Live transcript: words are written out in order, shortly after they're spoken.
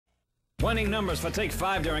Winning numbers for Take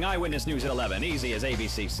 5 during Eyewitness News at 11. Easy as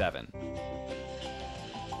ABC 7.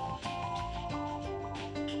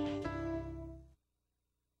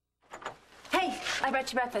 Hey, I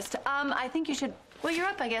brought you breakfast. I think you should... Well, you're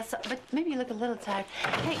up, I guess, but maybe you look a little tired.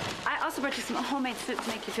 Hey, I also brought you some homemade soup to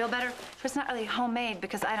make you feel better. It's not really homemade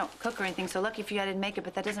because I don't cook or anything, so lucky for you I didn't make it,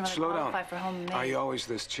 but that doesn't really qualify for homemade. Are you always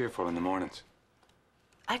this cheerful in the mornings?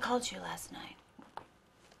 I called you last night.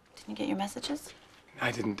 Didn't you get your messages?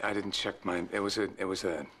 I didn't check my... It was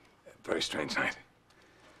a very strange night.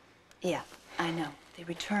 Yeah, I know. The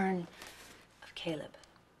return of Caleb.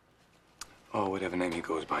 Oh, whatever name he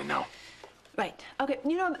goes by now. Right. Okay,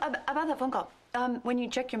 you know, about that phone call. When you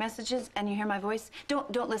check your messages and you hear my voice,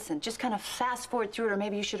 don't listen. Just kind of fast forward through it, or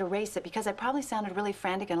maybe you should erase it, because I probably sounded really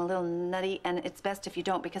frantic and a little nutty, and it's best if you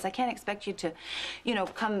don't, because I can't expect you to, you know,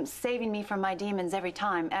 come saving me from my demons every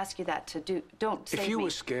time. Ask you that to do. Don't save me. If you were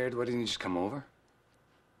scared, why didn't you just come over?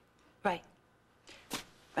 Right.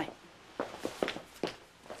 Right.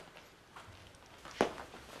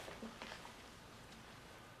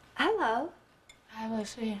 Hello. Hi,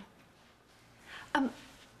 Lucy.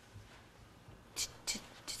 Did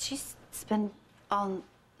she spend all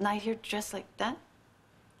night here dressed like that?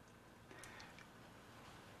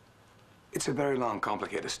 It's a very long,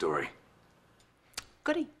 complicated story.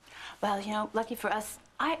 Goody. Well, you know, lucky for us,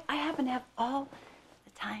 I happen to have all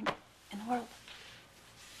the time in the world.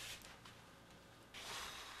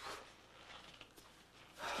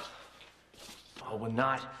 I will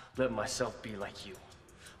not let myself be like you.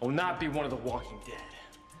 I will not be one of the walking dead.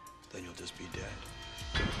 Then you'll just be dead.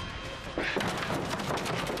 You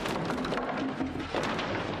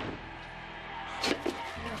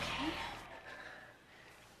okay?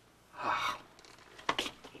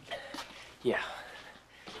 Yeah.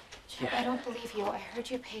 Jack, I don't believe you. I heard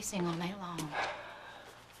you pacing all night long.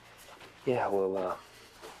 Yeah, well,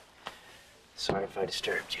 sorry if I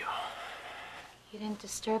disturbed you. You didn't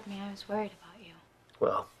disturb me. I was worried about you.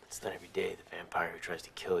 Well, it's not every day the vampire who tries to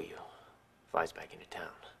kill you flies back into town.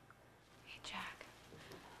 Hey, Jack.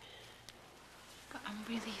 I'm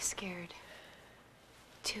really scared,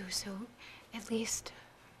 too, so at least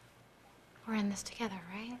we're in this together,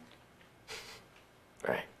 right?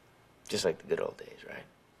 Right. Just like the good old days, right?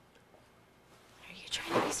 Are you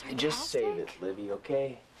trying to be sarcastic? Just save it, Livy,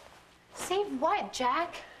 okay? Save what,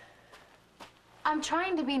 Jack? I'm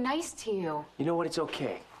trying to be nice to you. You know what? It's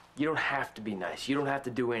okay. You don't have to be nice. You don't have to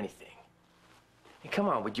do anything. Hey, come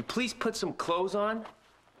on, would you please put some clothes on?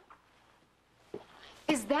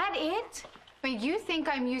 Is that it? But you think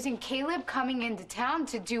I'm using Caleb coming into town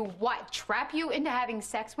to do what? Trap you into having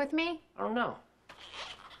sex with me? I don't know.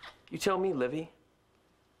 You tell me, Livy.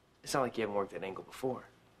 It's not like you haven't worked that angle before.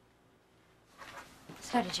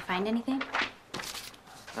 So, did you find anything?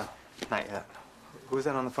 No, not yet. Who was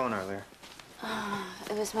that on the phone earlier?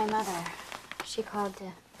 It was my mother. She called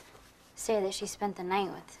to say that she spent the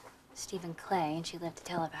night with Stephen Clay, and she lived to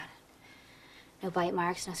tell about it. No bite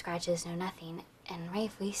marks, no scratches, no nothing. And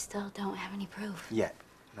Rafe, we still don't have any proof. Yet.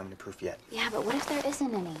 Not any proof yet. Yeah, but what if there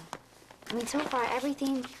isn't any? I mean, so far,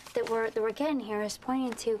 everything that we're getting here is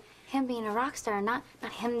pointing to him being a rock star, not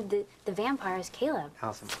him, the vampire, is Caleb.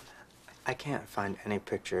 Allison, I can't find any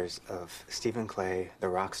pictures of Stephen Clay, the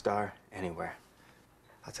rock star, anywhere.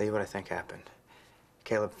 I'll tell you what I think happened.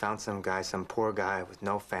 Caleb found some guy, some poor guy with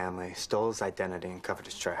no family, stole his identity and covered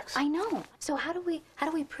his tracks. I know. So how do we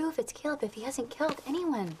prove it's Caleb if he hasn't killed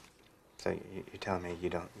anyone? So you're telling me you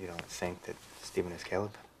don't think that Stephen is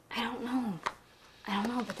Caleb? I don't know,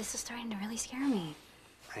 but this is starting to really scare me.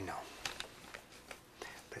 I know.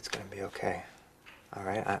 But it's gonna be okay. All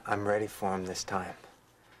right? I'm ready for him this time.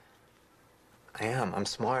 I am. I'm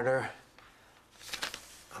smarter.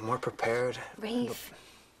 I'm more prepared. Rafe,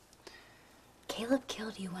 Caleb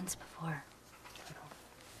killed you once before.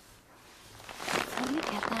 Don't you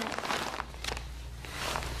get that?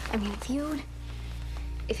 I mean,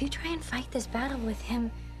 if you try and fight this battle with him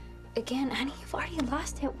again, honey, you've already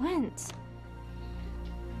lost it once.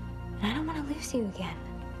 And I don't want to lose you again.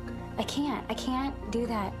 I can't do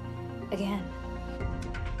that again.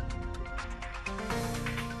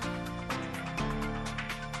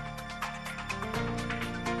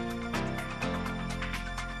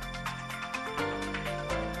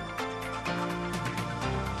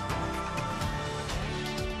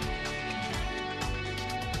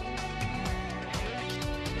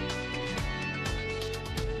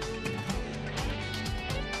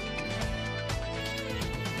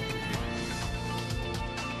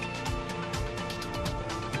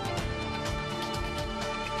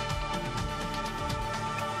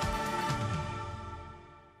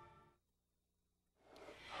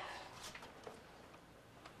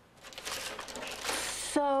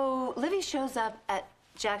 So Livy shows up at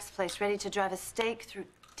Jack's place ready to drive a stake through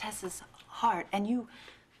Tessa's heart, and you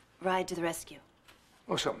ride to the rescue.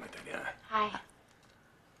 Or something like that, yeah. Hi.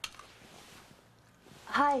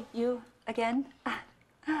 Hi, you again?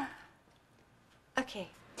 Okay.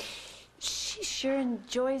 She sure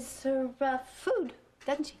enjoys her food,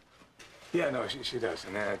 doesn't she? Yeah, no, she does,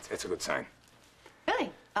 and it's a good sign.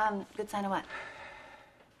 Really? Good sign of what?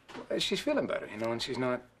 Well, she's feeling better, you know, and she's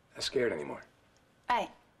not as scared anymore. Right.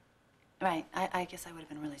 Right. I guess I would have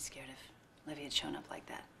been really scared if Livy had shown up like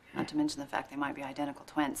that. Not to mention the fact they might be identical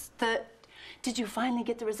twins. Did you finally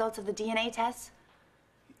get the results of the DNA tests?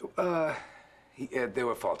 They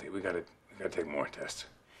were faulty. We gotta take more tests.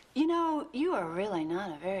 You know, you are really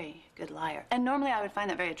not a very good liar. And normally I would find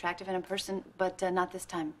that very attractive in a person, but not this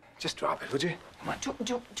time. Just drop it, would you? Come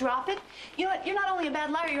on. Drop it? You know what? You're not only a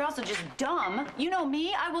bad liar, you're also just dumb. You know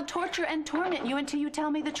me. I will torture and torment you until you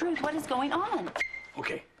tell me the truth. What is going on?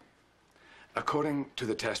 Okay. According to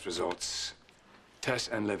the test results, Tess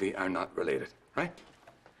and Livy are not related, right?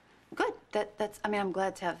 Good. I mean, I'm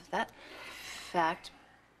glad to have that fact.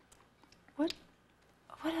 What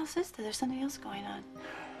else is there? There's something else going on.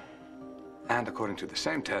 And according to the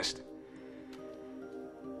same test,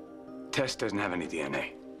 Tess doesn't have any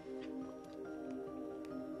DNA.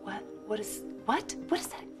 What? What does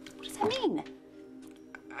that mean?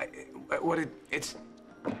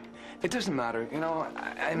 It doesn't matter, you know.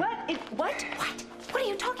 What are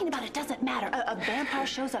you talking about? It doesn't matter. A vampire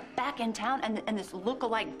shows up back in town, and this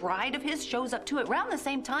look-alike bride of his shows up too around the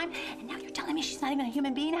same time, and now you're telling me she's not even a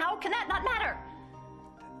human being? How can that not matter?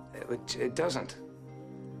 It doesn't.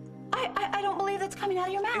 I don't believe that's coming out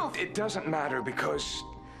of your mouth. It doesn't matter because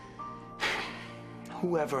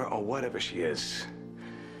whoever or whatever she is,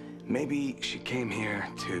 maybe she came here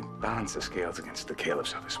to balance the scales against the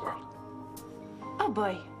Calebs of this world. Oh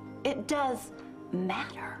boy, it does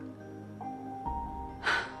matter.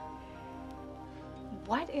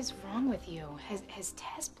 What is wrong with you? Has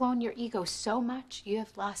Tess blown your ego so much you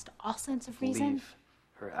have lost all sense of reason? Leave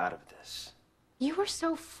her out of this. You were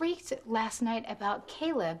so freaked last night about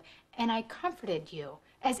Caleb, and I comforted you,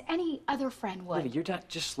 as any other friend would. Livy, you're not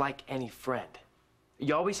just like any friend.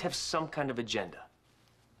 You always have some kind of agenda.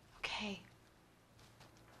 Okay.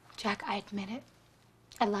 Jack, I admit it.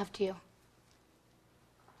 I loved you.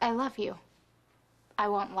 I love you. I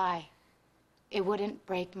won't lie. It wouldn't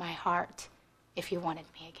break my heart if you wanted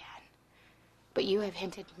me again. But you have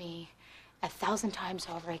hinted me 1,000 times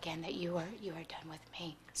over again that you are done with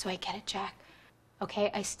me. So I get it, Jack.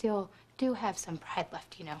 Okay, I still do have some pride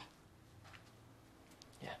left, you know.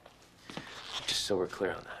 Yeah. Just so we're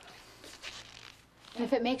clear on that. And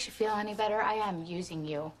if it makes you feel any better, I am using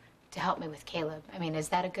you to help me with Caleb. I mean, is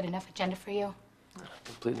that a good enough agenda for you? It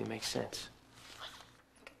completely makes sense.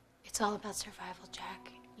 It's all about survival,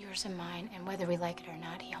 Jack. Yours and mine, and whether we like it or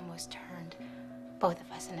not, he almost turned both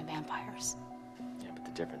of us into vampires. Yeah, but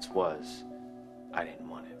the difference was, I didn't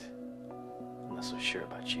want it. I'm not so sure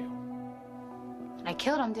about you. I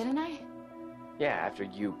killed him, didn't I? Yeah, after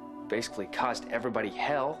you basically caused everybody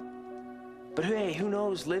hell. But hey, who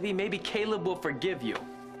knows, Livy? Maybe Caleb will forgive you.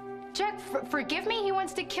 Jack, forgive me? He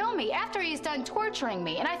wants to kill me after he's done torturing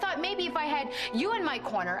me. And I thought maybe if I had you in my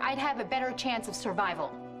corner, I'd have a better chance of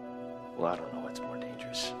survival. Well, I don't know what's more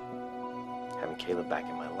dangerous. Having Caleb back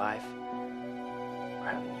in my life, or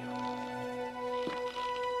having you.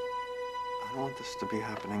 I don't want this to be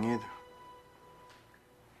happening either.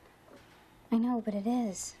 I know, but it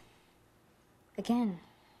is. Again.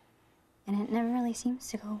 And it never really seems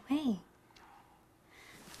to go away.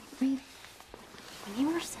 Reed, when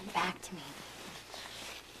you were sent back to me,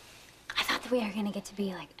 I thought that we were gonna get to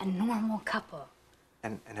be like a normal couple.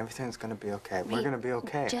 And everything's gonna be okay. We're gonna be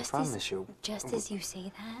okay. I promise you. Just as you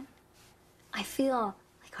say that, I feel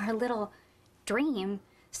like our little dream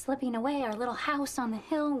slipping away, our little house on the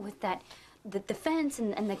hill with the fence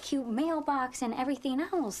and the cute mailbox and everything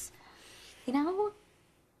else. You know?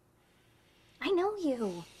 I know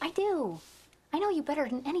you. I do. I know you better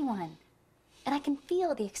than anyone. And I can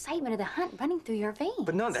feel the excitement of the hunt running through your veins.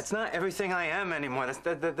 But no, that's not everything I am anymore.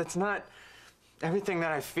 That's not everything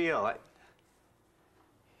that I feel.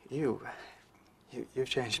 You've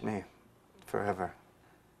changed me forever.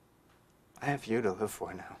 I have you to live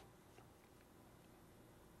for now.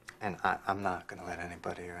 And I'm not gonna let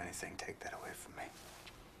anybody or anything take that away from me.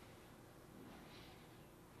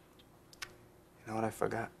 You know what I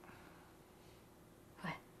forgot?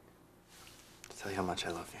 What? To tell you how much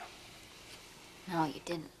I love you. No, you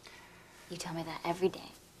didn't. You tell me that every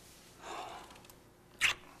day.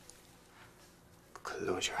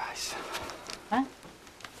 Close your eyes. What?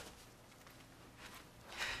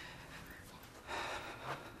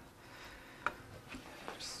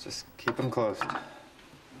 Just keep them closed.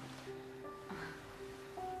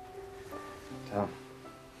 Tell 'em.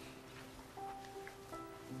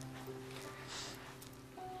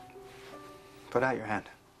 Put out your hand.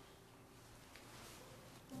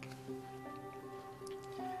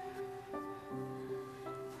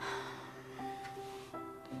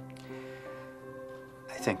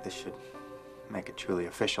 I think this should make it truly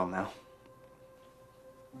official now.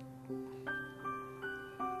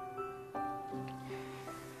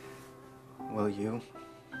 Will you,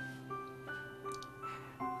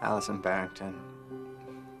 Allison Barrington,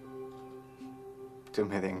 do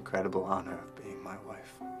me the incredible honor of being my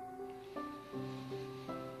wife?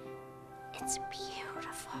 It's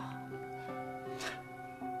beautiful.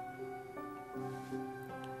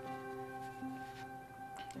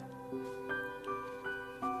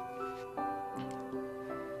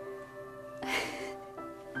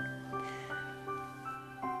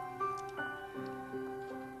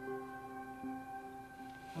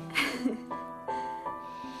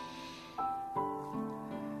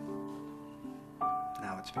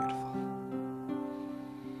 Now it's beautiful.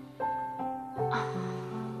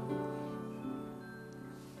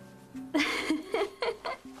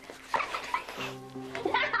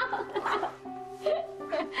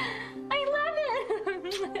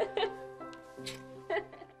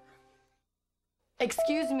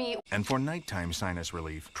 Excuse me. And for nighttime sinus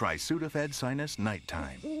relief, try Sudafed Sinus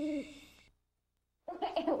Nighttime. Wait.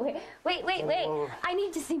 I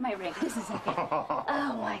need to see my ring. Just a second.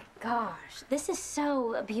 Oh my gosh. This is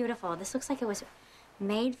so beautiful. This looks like it was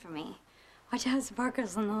made for me. Watch how it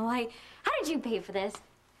sparkles in the light. How did you pay for this?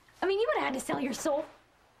 I mean, you would have had to sell your soul.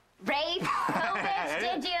 Rape? Bitch,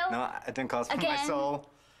 did you? No, I didn't cost me my Again? soul.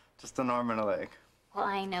 Just an arm and a leg. Well,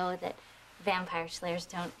 I know that vampire slayers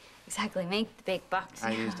don't exactly make the big bucks.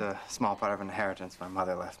 I used a small part of an inheritance my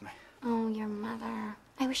mother left me. Oh, your mother.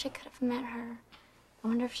 I wish I could have met her. I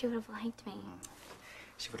wonder if she would have liked me.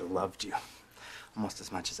 She would have loved you almost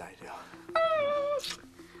as much as I do.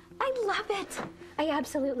 I love it. I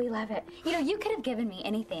absolutely love it. You know, you could have given me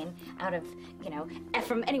anything out of, you know,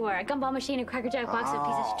 from anywhere. A gumball machine, a Cracker Jack box, a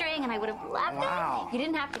piece of string, and I would have loved it. You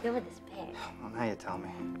didn't have to go with this pig. Well, now you tell me.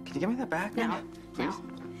 Can you give me that back? No. Please? No.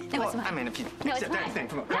 No, it's Well, mine. I mean, if you No, it's said mine. anything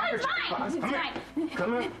from a No, Cracker it's Jack mine. box. It's Come mine. here.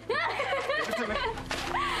 Come here. Give it to me.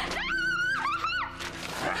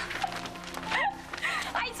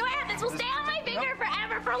 I swear this will stay on my finger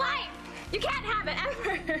forever, for life. You can't have it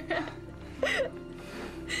ever.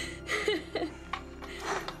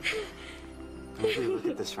 As you look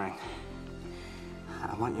at this ring,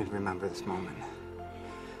 I want you to remember this moment.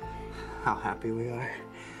 How happy we are,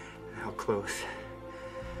 how close,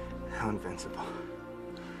 how invincible.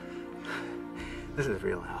 This is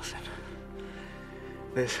real, Allison.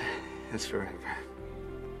 This is forever.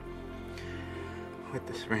 With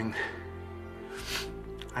this ring,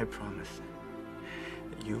 I promise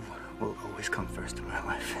that you will always come first in my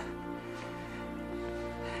life.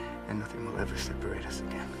 And nothing will ever separate us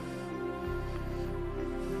again.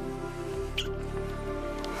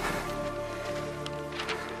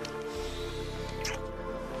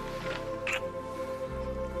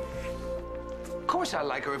 Of course I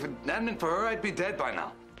like her. If it hadn't been for her, I'd be dead by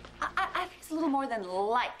now. I think it's a little more than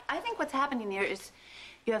like. I think what's happening here is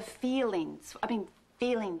you have feelings. I mean,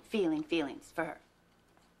 feelings for her.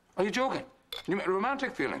 Are you joking? You mean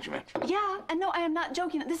romantic feelings, you mean? Yeah, and no, I am not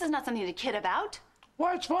joking. This is not something to kid about.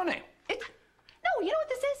 Why, it's funny. No, you know what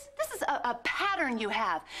this is? This is a pattern you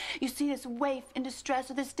have. You see this waif in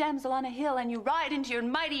distress or this damsel on a hill, and you ride into your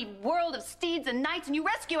mighty world of steeds and knights, and you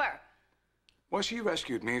rescue her. Well, she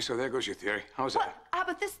rescued me, so there goes your theory. How's Well, that? how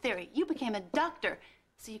about this theory? You became a doctor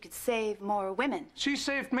so you could save more women. She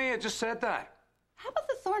saved me. I just said that. How about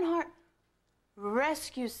the Thornhart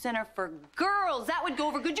Rescue Center for Girls? That would go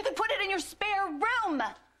over good. You could put it in your spare room.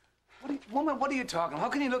 Woman, what are you talking? How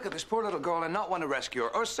can you look at this poor little girl and not want to rescue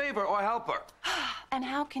her, or save her, or help her? And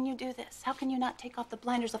how can you do this? How can you not take off the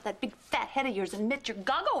blinders off that big fat head of yours and admit you're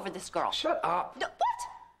gaga over this girl? Shut up. No, what?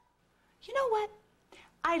 You know what?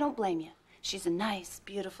 I don't blame you. She's a nice,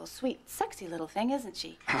 beautiful, sweet, sexy little thing, isn't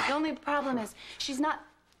she? The only problem is she's not...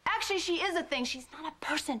 Actually, she is a thing. She's not a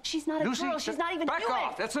person. She's not a Lucy, girl. She's not even back human.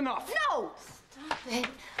 off. That's enough. No! Stop it.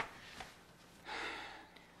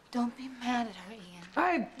 Don't be mad at her,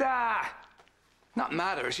 Ian. Not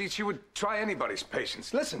mad at her. She would try anybody's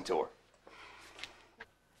patience. Listen to her.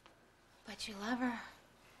 But you love her.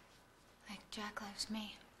 Like Jack loves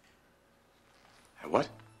me. What?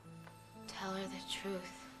 Tell her the truth.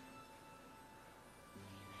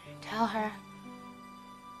 Tell her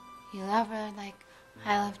you love her like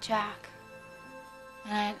I love Jack.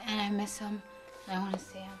 And I miss him. And I want to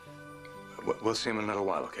see him. We'll see him in a little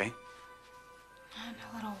while, okay? Not in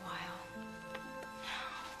a little while.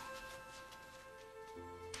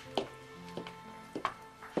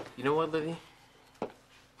 You know what, Livy?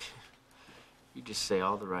 You just say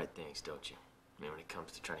all the right things, don't you? I mean, when it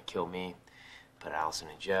comes to trying to kill me, put Allison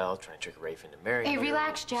in jail, trying to trick Rafe into marrying me. Hey,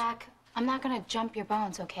 relax, Jack. I'm not gonna jump your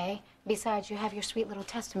bones, okay? Besides, you have your sweet little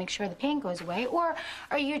test to make sure the pain goes away. Or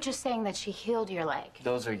are you just saying that she healed your leg?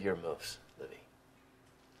 Those are your moves, Livy.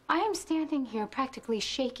 I am standing here practically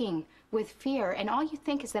shaking with fear, and all you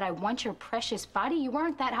think is that I want your precious body? You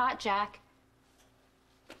weren't that hot, Jack.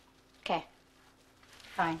 Okay.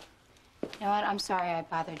 Fine. You know what? I'm sorry I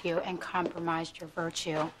bothered you and compromised your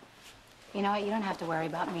virtue. You know what? You don't have to worry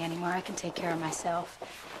about me anymore. I can take care of myself.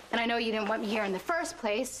 And I know you didn't want me here in the first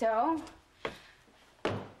place, so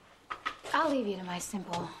I'll leave you to my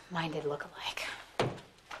simple-minded look-alike.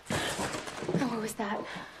 Oh, what was that?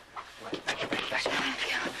 Back.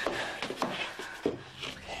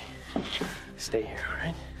 Okay. Stay here, all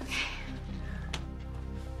right?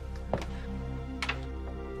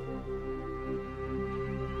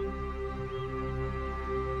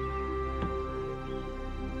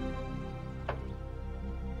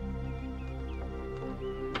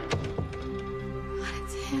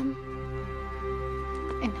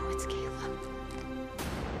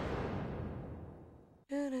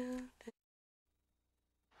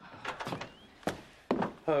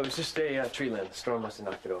 Oh, it was just a tree limb. The storm must have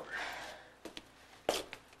knocked it over.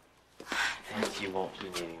 And you won't be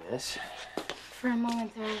needing this. For a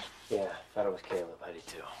moment there. Yeah, thought it was Caleb. I did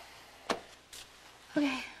too.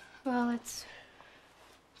 Okay, well, it's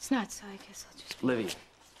not, so I guess I'll just... Livy,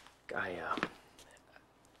 I'm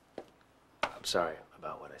sorry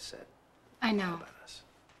about what I said. I know. About us.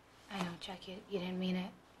 I know, Chuck, you didn't mean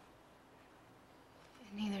it. And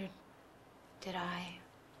neither did I.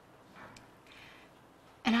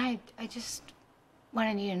 And I just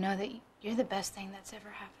wanted you to know that you're the best thing that's ever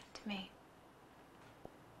happened to me.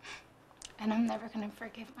 And I'm never gonna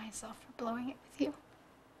forgive myself for blowing it with you.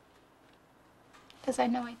 Because I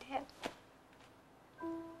know I did.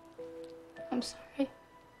 I'm sorry.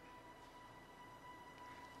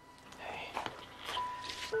 Hey.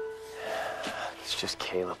 It's just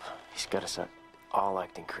Caleb. He's got us all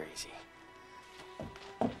acting crazy.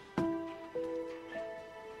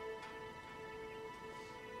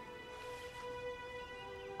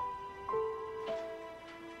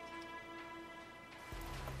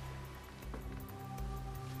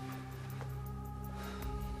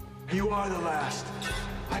 You are the last.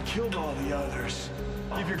 I killed all the others.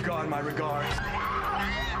 Give your God my regards.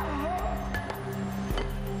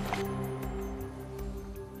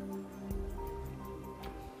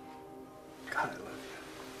 God, I love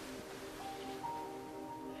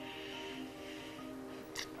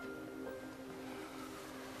you.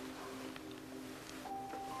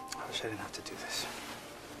 I wish I didn't have to do this.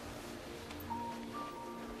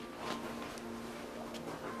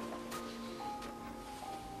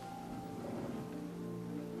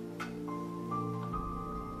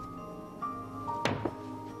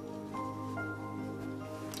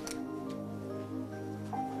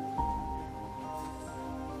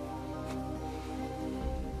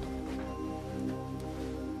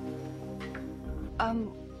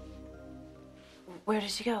 Where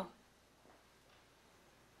did she go?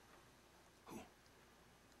 Who?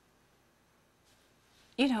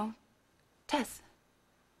 You know, Tess.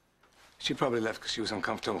 She probably left because she was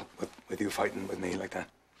uncomfortable with you fighting with me like that.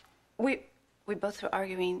 We both were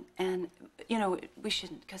arguing, and, you know, we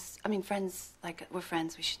shouldn't, because, I mean, friends, like, we're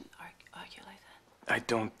friends, we shouldn't argue like that. I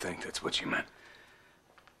don't think that's what you meant.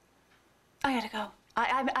 I gotta go.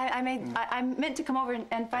 I meant to come over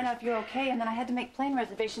and find out if you're okay, and then I had to make plane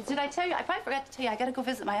reservations. Did I tell you? I probably forgot to tell you. I gotta go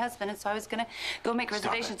visit my husband, and so I was gonna go make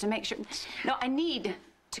reservations to make sure. No, I need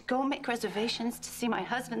to go make reservations to see my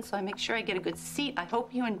husband, so I make sure I get a good seat. I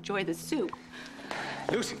hope you enjoy the soup.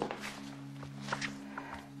 Lucy.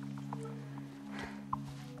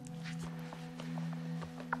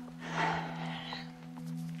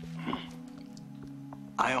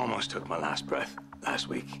 I almost took my last breath last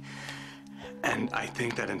week. And I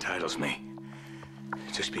think that entitles me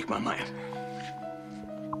to speak my mind.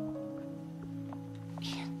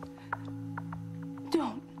 Ian,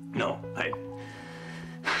 don't. No,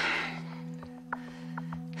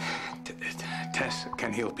 Tess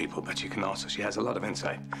can heal people, but she has a lot of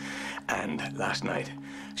insight. And last night,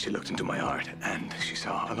 she looked into my heart, and she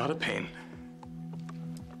saw a lot of pain.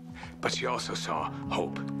 But she also saw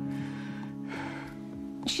hope.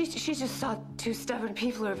 She just saw two stubborn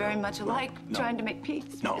people who are very much alike, trying to make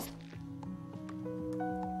peace. No.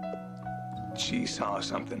 She saw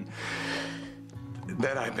something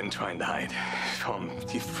that I've been trying to hide from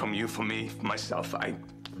you, from me, from myself.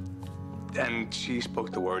 And she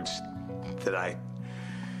spoke the words that I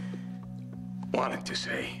wanted to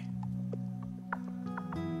say.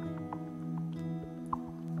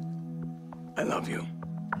 I love you.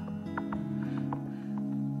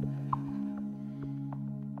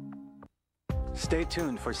 Stay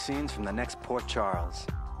tuned for scenes from the next Port Charles,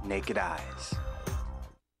 Naked Eyes.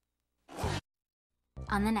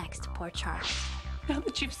 On the next Port Charles. Now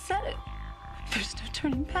that you've said it, there's no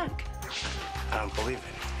turning back. I don't believe it.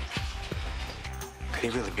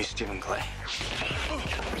 Could he really be Stephen Clay?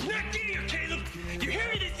 Not in here, Caleb! You hear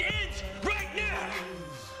me? This ends right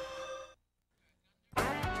now!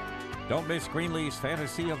 Don't miss Greenleaf's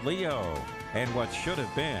Fantasy of Leo and What Should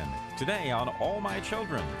Have Been today on All My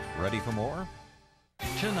Children. Ready for more?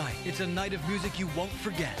 Tonight, it's a night of music you won't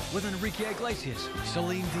forget with Enrique Iglesias,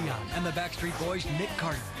 Celine Dion, and the Backstreet Boys' Nick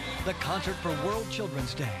Carter. The concert for World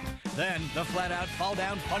Children's Day. Then, the flat-out,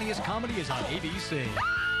 fall-down funniest comedy is on ABC.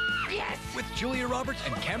 Yes! With Julia Roberts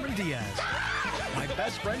and Cameron Diaz. My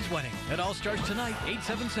Best Friend's Wedding. It all starts tonight,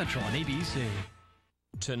 8/7 Central on ABC.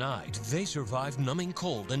 Tonight, they survived numbing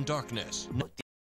cold and darkness.